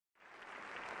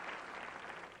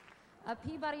A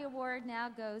Peabody Award now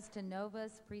goes to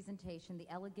Nova's presentation, The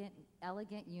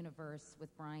Elegant Universe with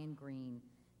Brian Greene.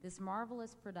 This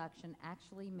marvelous production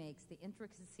actually makes the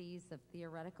intricacies of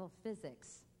theoretical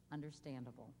physics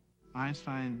understandable.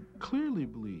 Einstein clearly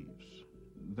believes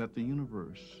that the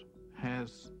universe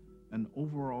has an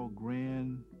overall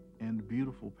grand and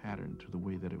beautiful pattern to the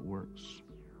way that it works.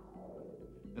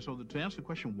 And so to answer the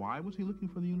question, why was he looking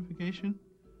for the unification?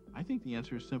 I think the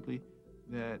answer is simply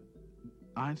that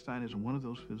Einstein is one of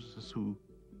those physicists who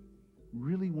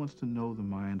really wants to know the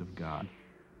mind of God,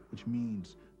 which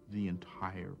means the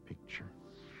entire picture.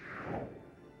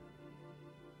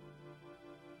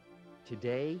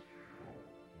 Today,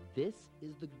 this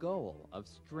is the goal of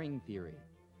string theory: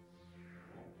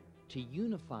 to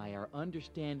unify our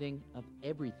understanding of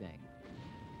everything,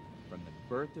 from the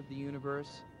birth of the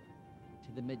universe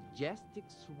to the majestic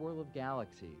swirl of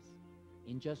galaxies,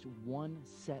 in just one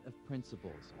set of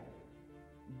principles,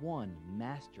 one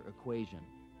master equation.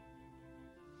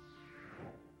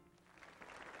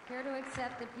 Here to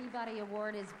accept the Peabody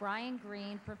Award is Brian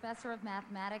Greene, Professor of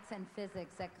Mathematics and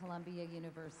Physics at Columbia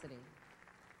University.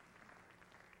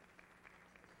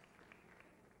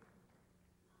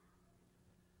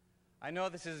 I know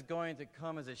this is going to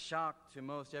come as a shock to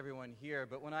most everyone here,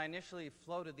 but when I initially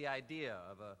floated the idea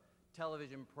of a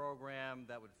television program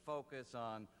that would focus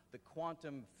on the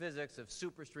quantum physics of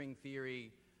superstring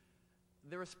theory,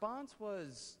 the response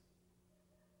was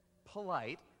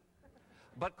polite,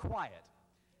 but quiet.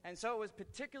 And so it was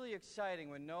particularly exciting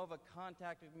when Nova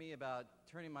contacted me about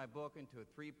turning my book into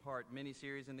a 3-part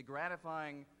miniseries, and the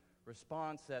gratifying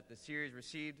response that the series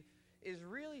received is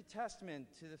really testament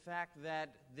to the fact that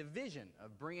the vision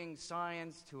of bringing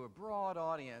science to a broad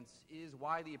audience is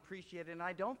widely appreciated, and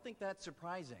I don't think that's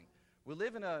surprising. We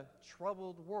live in a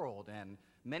troubled world, and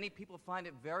many people find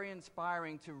it very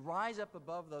inspiring to rise up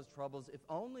above those troubles, if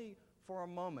only for a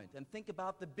moment, and think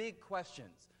about the big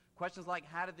questions. Questions like,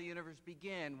 how did the universe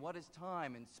begin? What is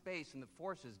time and space and the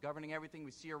forces governing everything we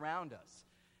see around us?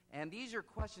 And these are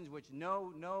questions which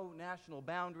know no national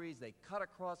boundaries. They cut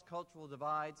across cultural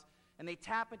divides, and they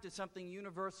tap into something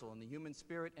universal in the human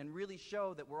spirit and really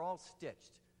show that we're all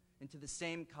stitched into the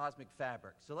same cosmic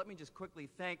fabric. So let me just quickly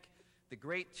thank the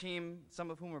great team, some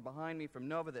of whom are behind me from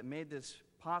Nova, that made this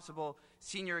possible.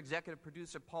 Senior executive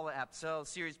producer Paula Apsell,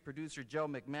 series producer Joe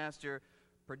McMaster,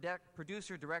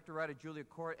 producer, director, writer Julia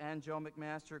Court and Joe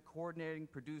McMaster, coordinating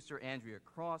producer Andrea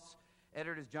Cross,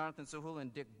 editors Jonathan Sahul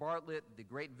and Dick Bartlett, the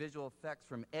great visual effects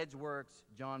from Edgeworks,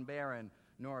 John Barron,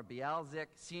 Nora Bialzik,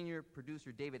 senior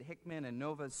producer David Hickman, and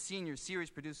Nova's senior series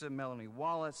producer Melanie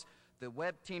Wallace, the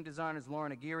web team designers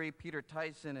Lauren Aguirre, Peter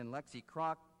Tyson, and Lexi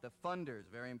Kroc, the funders,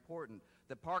 very important,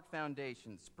 the Park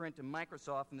Foundation, Sprint, and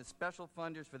Microsoft, and the special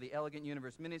funders for the Elegant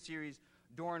Universe miniseries,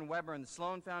 Doran Weber and the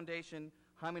Sloan Foundation,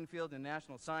 Hyman Field and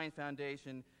National Science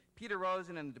Foundation, Peter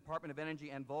Rosen and the Department of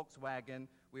Energy and Volkswagen.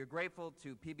 We are grateful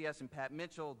to PBS and Pat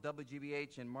Mitchell,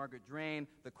 WGBH and Margaret Drain,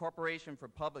 the Corporation for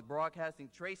Public Broadcasting,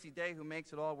 Tracy Day, who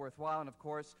makes it all worthwhile, and of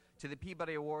course, to the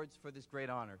Peabody Awards for this great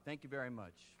honor. Thank you very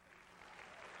much.